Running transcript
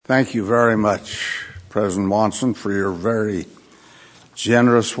Thank you very much, President Monson, for your very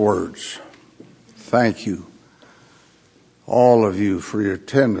generous words. Thank you, all of you, for your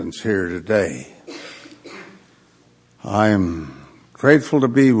attendance here today. I'm grateful to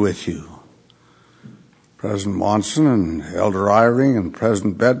be with you, President Monson and Elder Eyring and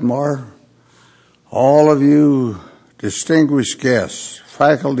President Bednar, all of you distinguished guests,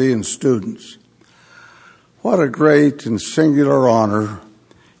 faculty and students. What a great and singular honor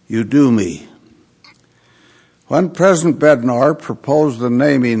you do me. When President Bednar proposed the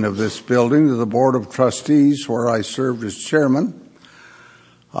naming of this building to the Board of Trustees, where I served as chairman,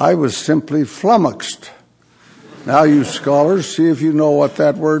 I was simply flummoxed. Now, you scholars, see if you know what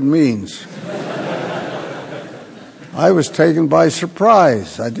that word means. I was taken by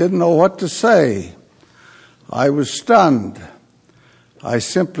surprise. I didn't know what to say. I was stunned. I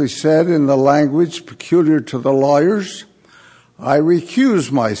simply said, in the language peculiar to the lawyers, I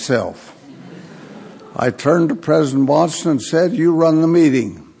recuse myself. I turned to President Monson and said, "You run the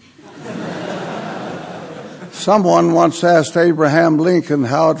meeting." Someone once asked Abraham Lincoln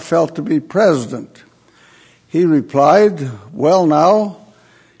how it felt to be president. He replied, "Well, now,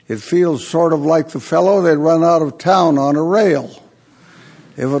 it feels sort of like the fellow they'd run out of town on a rail.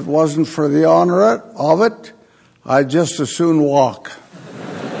 If it wasn't for the honor of it, I'd just as soon walk."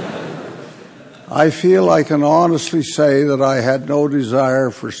 I feel I can honestly say that I had no desire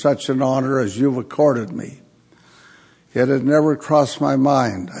for such an honor as you've accorded me. Yet it never crossed my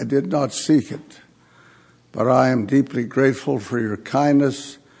mind. I did not seek it. But I am deeply grateful for your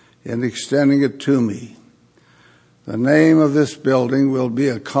kindness in extending it to me. The name of this building will be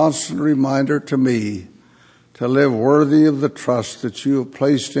a constant reminder to me to live worthy of the trust that you have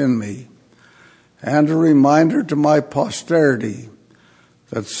placed in me, and a reminder to my posterity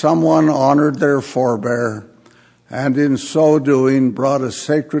that someone honored their forebear and in so doing brought a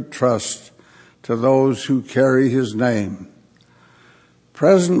sacred trust to those who carry his name.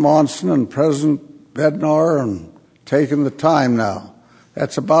 President Monson and President Bednar are taking the time now.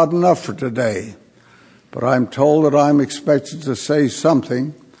 That's about enough for today. But I'm told that I'm expected to say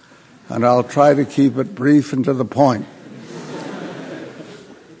something, and I'll try to keep it brief and to the point.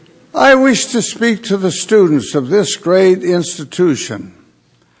 I wish to speak to the students of this great institution.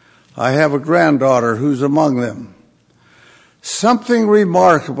 I have a granddaughter who's among them. Something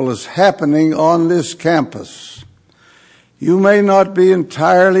remarkable is happening on this campus. You may not be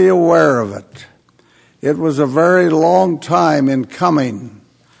entirely aware of it. It was a very long time in coming.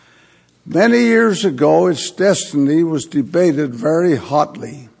 Many years ago, its destiny was debated very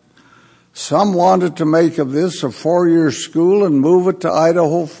hotly. Some wanted to make of this a 4-year school and move it to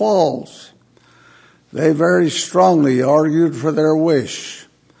Idaho Falls. They very strongly argued for their wish.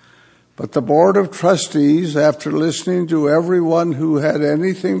 But the Board of Trustees, after listening to everyone who had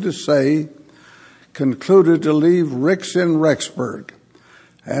anything to say, concluded to leave Ricks in Rexburg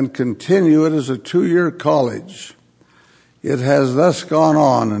and continue it as a 2-year college. It has thus gone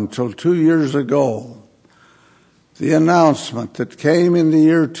on until 2 years ago. The announcement that came in the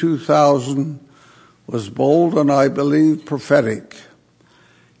year 2000 was bold and I believe prophetic.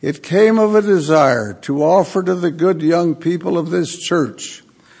 It came of a desire to offer to the good young people of this church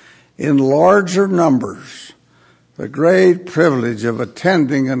in larger numbers the great privilege of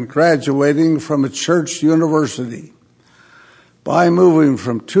attending and graduating from a church university. By moving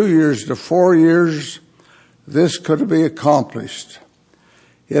from 2 years to 4 years, this could be accomplished.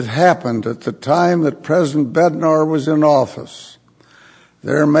 It happened at the time that President Bednar was in office.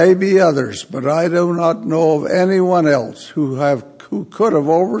 There may be others, but I do not know of anyone else who could have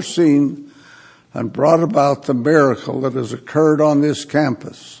overseen and brought about the miracle that has occurred on this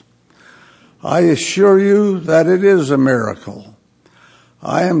campus. I assure you that it is a miracle.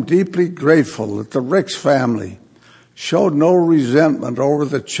 I am deeply grateful that the Ricks family showed no resentment over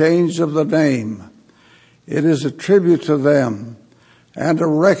the change of the name. It is a tribute to them and a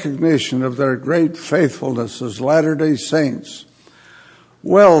recognition of their great faithfulness as Latter-day Saints.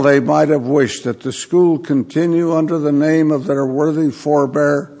 Well, they might have wished that the school continue under the name of their worthy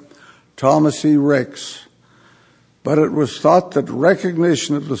forebear, Thomas E. Ricks. But it was thought that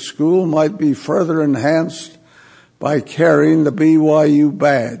recognition of the school might be further enhanced by carrying the BYU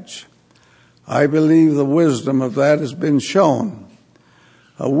badge. I believe the wisdom of that has been shown.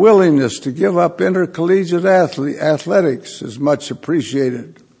 A willingness to give up intercollegiate athletics is much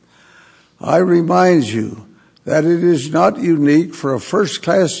appreciated. I remind you that it is not unique for a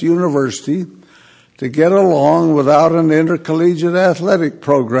first-class university to get along without an intercollegiate athletic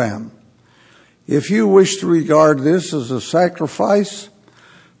program. If you wish to regard this as a sacrifice,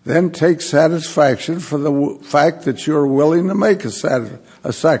 then take satisfaction for the fact that you are willing to make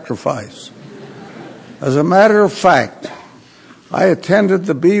a sacrifice. As a matter of fact, I attended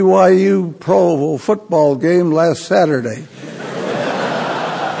the BYU Provo football game last Saturday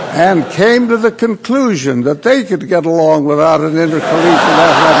and came to the conclusion that they could get along without an intercollegiate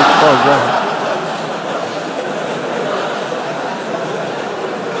athletic program.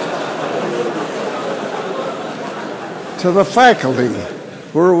 To the faculty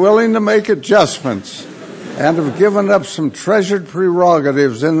who are willing to make adjustments and have given up some treasured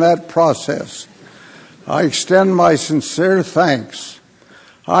prerogatives in that process, I extend my sincere thanks.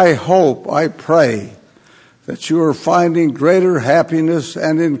 I hope, I pray, that you are finding greater happiness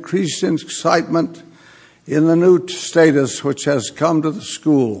and increased excitement in the new status which has come to the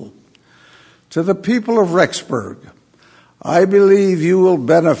school. To the people of Rexburg, I believe you will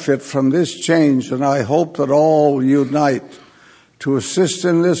benefit from this change, and I hope that all unite to assist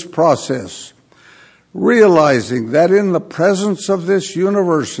in this process, realizing that in the presence of this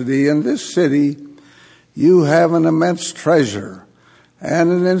university in this city, you have an immense treasure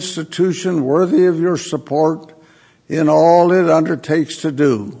and an institution worthy of your support in all it undertakes to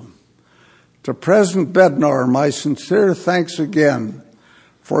do. To President Bednar, my sincere thanks again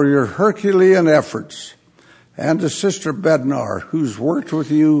for your Herculean efforts, and to Sister Bednar, who's worked with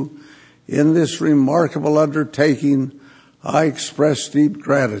you in this remarkable undertaking, I express deep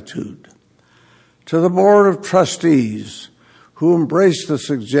gratitude. To the Board of Trustees, who embraced the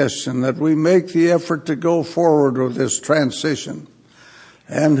suggestion that we make the effort to go forward with this transition,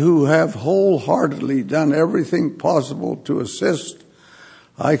 and who have wholeheartedly done everything possible to assist,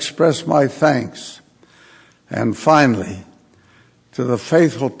 I express my thanks. And finally, to the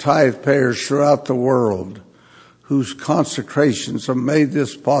faithful tithe payers throughout the world, whose consecrations have made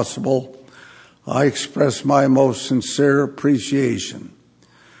this possible, I express my most sincere appreciation.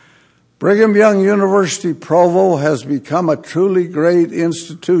 Brigham Young University Provo has become a truly great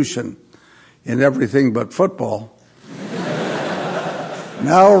institution in everything but football,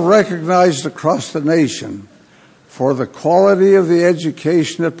 now recognized across the nation for the quality of the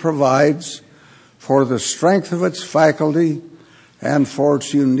education it provides, for the strength of its faculty, and for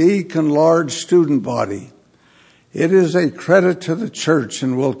its unique and large student body. It is a credit to the church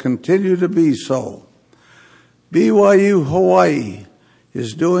and will continue to be so. BYU Hawaii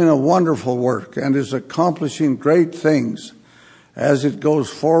is doing a wonderful work and is accomplishing great things as it goes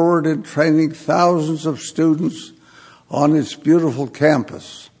forward in training thousands of students on its beautiful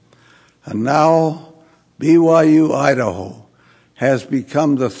campus. And now BYU Idaho has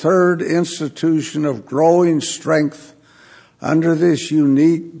become the third institution of growing strength under this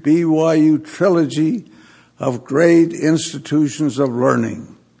unique BYU trilogy of great institutions of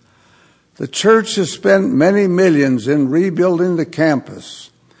learning. The church has spent many millions in rebuilding the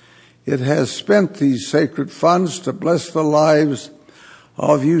campus. It has spent these sacred funds to bless the lives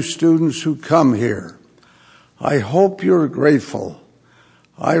of you students who come here. I hope you're grateful.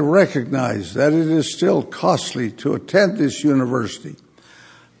 I recognize that it is still costly to attend this university,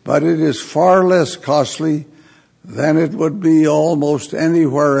 but it is far less costly than it would be almost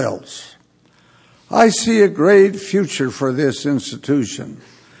anywhere else. I see a great future for this institution.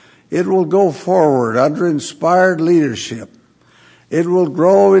 It will go forward under inspired leadership. It will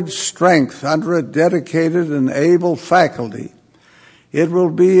grow in strength under a dedicated and able faculty. It will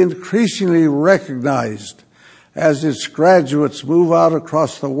be increasingly recognized as its graduates move out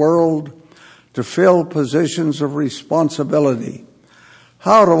across the world to fill positions of responsibility.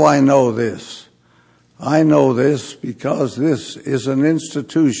 How do I know this? I know this because this is an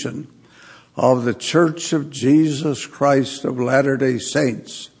institution of the Church of Jesus Christ of Latter-day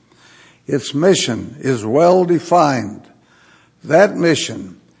Saints. Its mission is well defined. That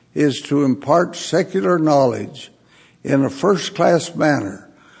mission is to impart secular knowledge in a first-class manner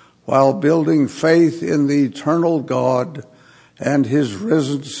while building faith in the eternal God and His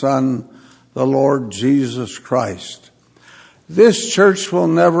risen Son, the Lord Jesus Christ. This church will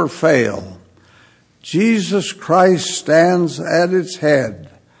never fail. Jesus Christ stands at its head,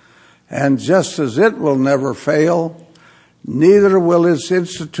 and just as it will never fail, neither will its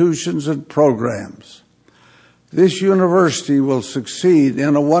institutions and programs. This university will succeed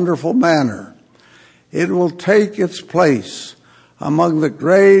in a wonderful manner. It will take its place among the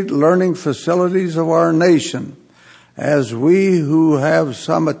great learning facilities of our nation as we who have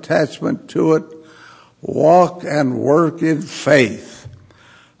some attachment to it walk and work in faith.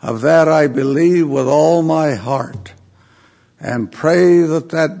 Of that I believe with all my heart, and pray that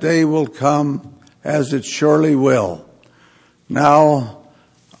that day will come, as it surely will. Now,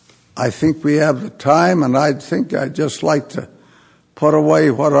 I think we have the time, and I'd just like to put away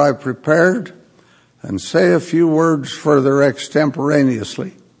what I prepared and say a few words further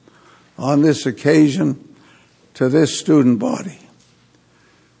extemporaneously on this occasion to this student body.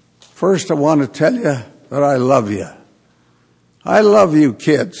 First, I want to tell you that I love you. I love you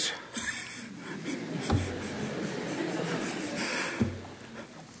kids.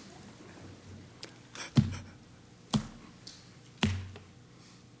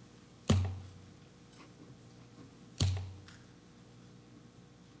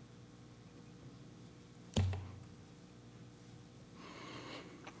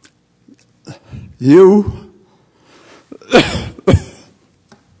 You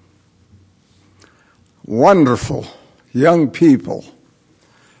wonderful young people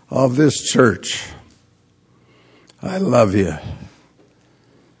of this church, I love you.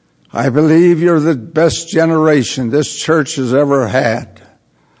 I believe you're the best generation this church has ever had.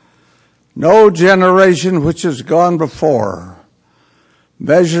 No generation which has gone before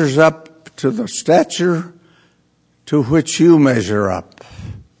measures up to the stature to which you measure up.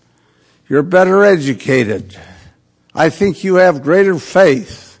 You're better educated. I think you have greater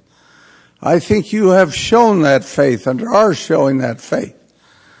faith. I think you have shown that faith and are showing that faith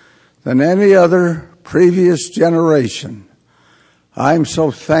than any other previous generation. I'm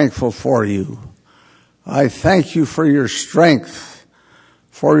so thankful for you. I thank you for your strength,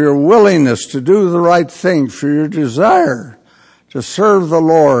 for your willingness to do the right thing, for your desire to serve the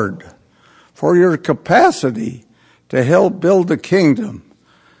Lord, for your capacity to help build the kingdom,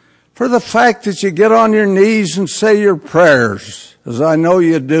 for the fact that you get on your knees and say your prayers, as I know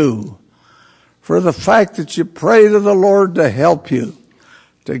you do, for the fact that you pray to the Lord to help you,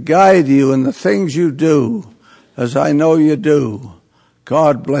 to guide you in the things you do, as I know you do.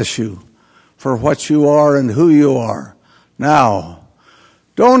 God bless you for what you are and who you are. Now,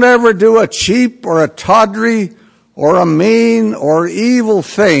 don't ever do a cheap or a tawdry or a mean or evil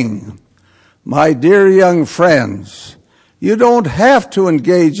thing. My dear young friends, you don't have to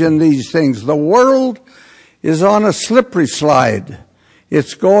engage in these things. The world is on a slippery slide.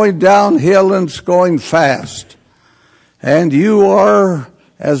 It's going downhill and it's going fast. And you are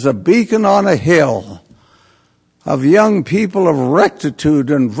as a beacon on a hill of young people of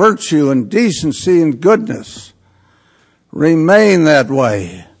rectitude and virtue and decency and goodness. Remain that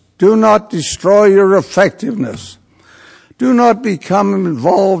way. Do not destroy your effectiveness. Do not become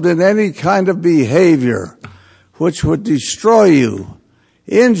involved in any kind of behavior which would destroy you,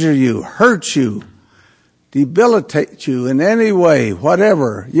 injure you, hurt you, debilitate you in any way,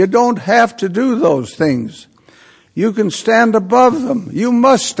 whatever. You don't have to do those things. You can stand above them. You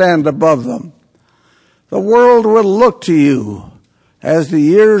must stand above them. The world will look to you as the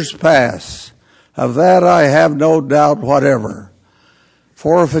years pass. Of that I have no doubt whatever.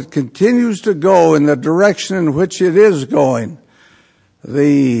 For if it continues to go in the direction in which it is going,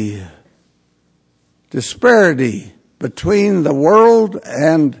 the disparity between the world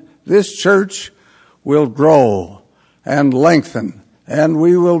and this church will grow and lengthen, and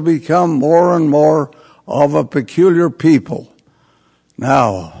we will become more and more of a peculiar people.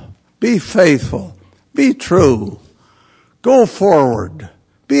 Now, be faithful, be true, go forward,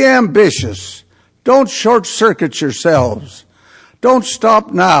 be ambitious, don't short-circuit yourselves, don't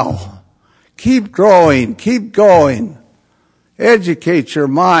stop now, keep growing, keep going, educate your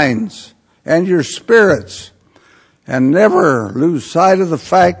minds and your spirits, and never lose sight of the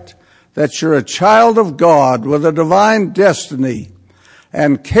fact that you're a child of God with a divine destiny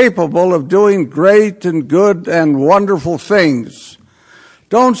and capable of doing great and good and wonderful things.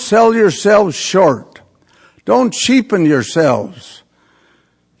 Don't sell yourselves short. Don't cheapen yourselves.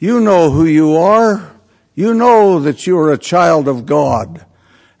 You know who you are. You know that you are a child of God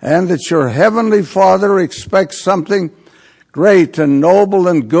and that your heavenly Father expects something great and noble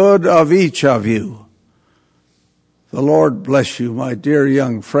and good of each of you. The Lord bless you, my dear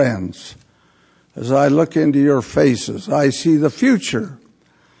young friends. As I look into your faces, I see the future.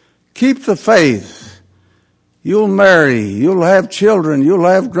 Keep the faith. You'll marry, you'll have children, you'll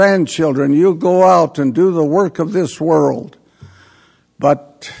have grandchildren, you'll go out and do the work of this world.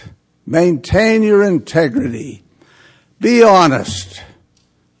 But maintain your integrity. Be honest.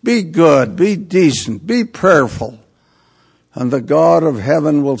 Be good. Be decent. Be prayerful. And the God of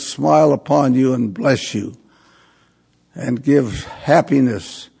heaven will smile upon you and bless you and give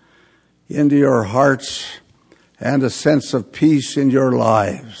happiness into your hearts and a sense of peace in your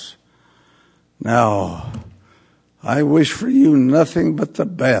lives. Now, I wish for you nothing but the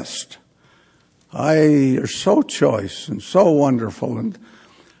best. You're so choice and so wonderful, and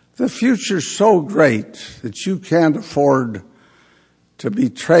the future's so great that you can't afford to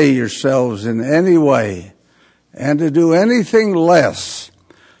betray yourselves in any way. and to do anything less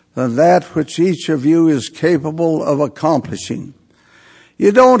than that which each of you is capable of accomplishing.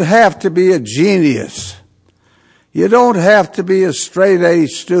 You don't have to be a genius. You don't have to be a straight A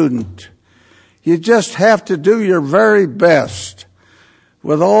student. You just have to do your very best.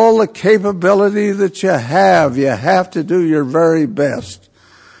 With all the capability that you have to do your very best.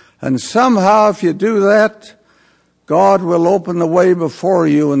 And somehow if you do that, God will open the way before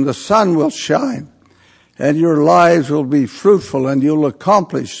you and the sun will shine. And your lives will be fruitful and you'll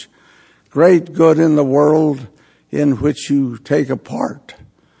accomplish great good in the world in which you take a part.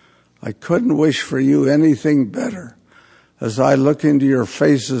 I couldn't wish for you anything better. As I look into your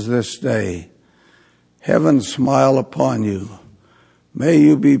faces this day, heaven smile upon you. May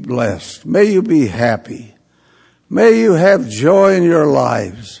you be blessed. May you be happy. May you have joy in your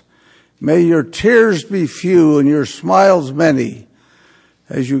lives. May your tears be few and your smiles many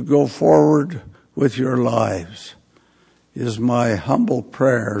as you go forward with your lives, is my humble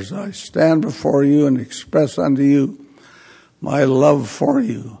prayer as I stand before you and express unto you my love for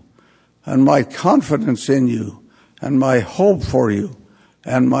you and my confidence in you and my hope for you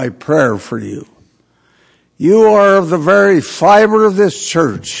and my prayer for you. You are of the very fiber of this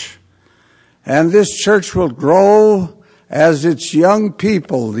church, and this church will grow as its young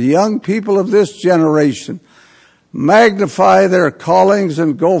people, the young people of this generation, magnify their callings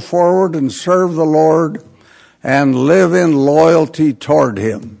and go forward and serve the Lord and live in loyalty toward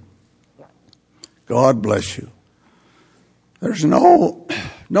Him. God bless you. There's no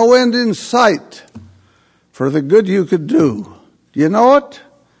end in sight for the good you could do. Do you know it?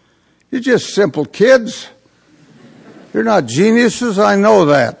 You're just simple kids. You're not geniuses, I know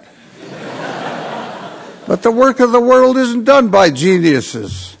that. But the work of the world isn't done by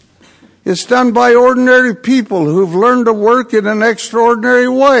geniuses. It's done by ordinary people who've learned to work in an extraordinary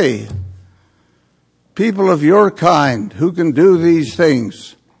way. People of your kind who can do these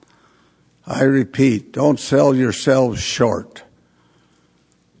things. I repeat, don't sell yourselves short.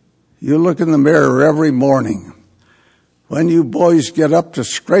 You look in the mirror every morning. When you boys get up to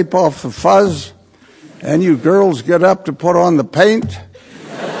scrape off the fuzz, and you girls get up to put on the paint,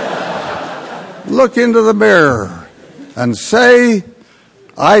 look into the mirror and say,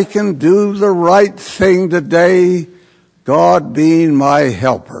 I can do the right thing today, God being my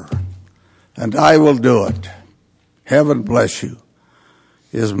helper, and I will do it. Heaven bless you,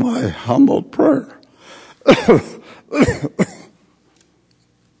 is my humble prayer.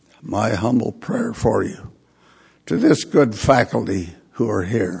 My humble prayer for you. To this good faculty who are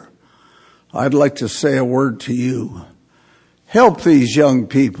here, I'd like to say a word to you. Help these young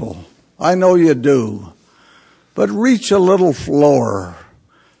people. I know you do. But reach a little lower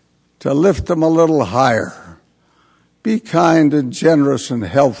to lift them a little higher. Be kind and generous and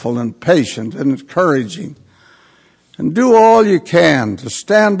helpful and patient and encouraging. And do all you can to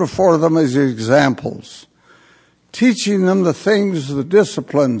stand before them as examples, teaching them the things, the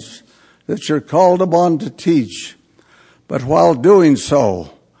disciplines that you're called upon to teach. But while doing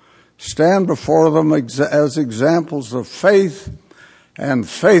so, stand before them as examples of faith and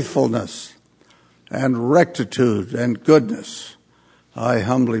faithfulness and rectitude and goodness. I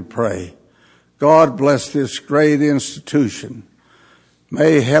humbly pray. God bless this great institution.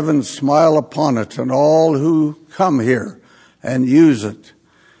 May heaven smile upon it and all who come here and use it.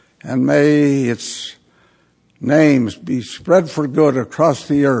 And may its names be spread for good across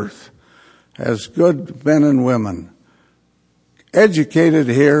the earth as good men and women, educated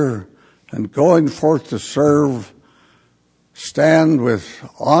here and going forth to serve, stand with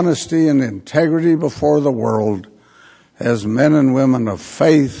honesty and integrity before the world as men and women of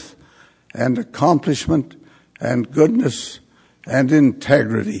faith and accomplishment and goodness and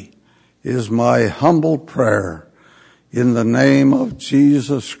integrity, is my humble prayer in the name of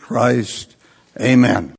Jesus Christ. Amen.